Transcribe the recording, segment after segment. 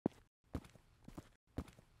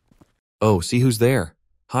Oh, see who's there.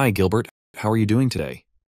 Hi, Gilbert. How are you doing today?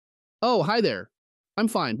 Oh, hi there. I'm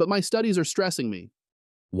fine, but my studies are stressing me.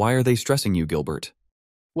 Why are they stressing you, Gilbert?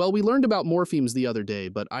 Well, we learned about morphemes the other day,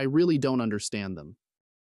 but I really don't understand them.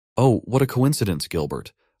 Oh, what a coincidence,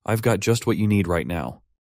 Gilbert. I've got just what you need right now.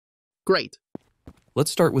 Great.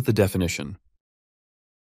 Let's start with the definition.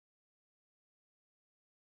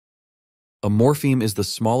 A morpheme is the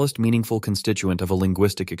smallest meaningful constituent of a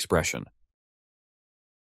linguistic expression.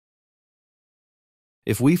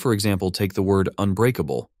 If we, for example, take the word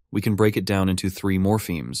unbreakable, we can break it down into three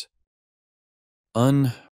morphemes: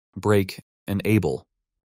 un, break, and able.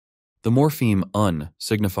 The morpheme un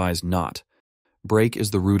signifies not. Break is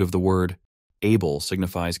the root of the word. Able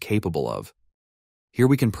signifies capable of. Here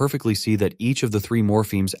we can perfectly see that each of the three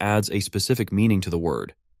morphemes adds a specific meaning to the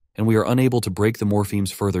word, and we are unable to break the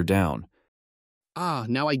morphemes further down. Ah,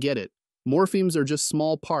 now I get it. Morphemes are just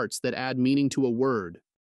small parts that add meaning to a word.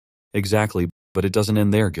 Exactly, but it doesn't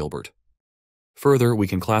end there, Gilbert. Further, we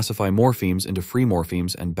can classify morphemes into free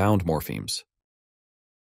morphemes and bound morphemes.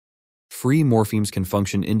 Free morphemes can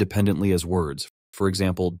function independently as words, for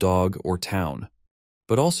example, dog or town.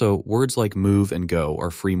 But also, words like move and go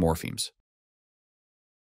are free morphemes.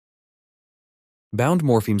 Bound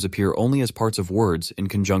morphemes appear only as parts of words in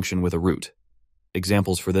conjunction with a root.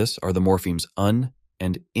 Examples for this are the morphemes un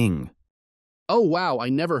and ing. Oh, wow, I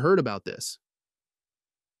never heard about this.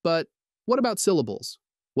 But what about syllables?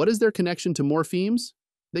 What is their connection to morphemes?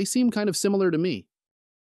 They seem kind of similar to me.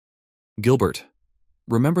 Gilbert,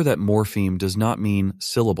 remember that morpheme does not mean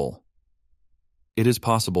syllable. It is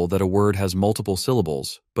possible that a word has multiple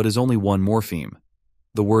syllables, but is only one morpheme.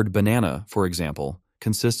 The word banana, for example,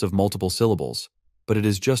 consists of multiple syllables, but it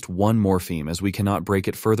is just one morpheme as we cannot break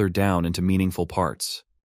it further down into meaningful parts.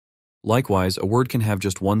 Likewise, a word can have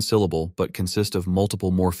just one syllable but consist of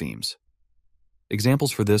multiple morphemes.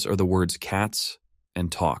 Examples for this are the words cats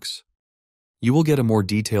and talks. You will get a more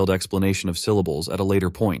detailed explanation of syllables at a later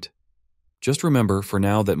point. Just remember for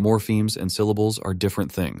now that morphemes and syllables are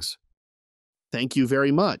different things. Thank you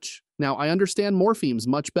very much. Now I understand morphemes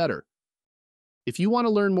much better. If you want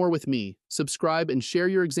to learn more with me, subscribe and share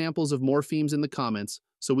your examples of morphemes in the comments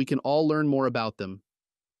so we can all learn more about them.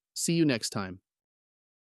 See you next time.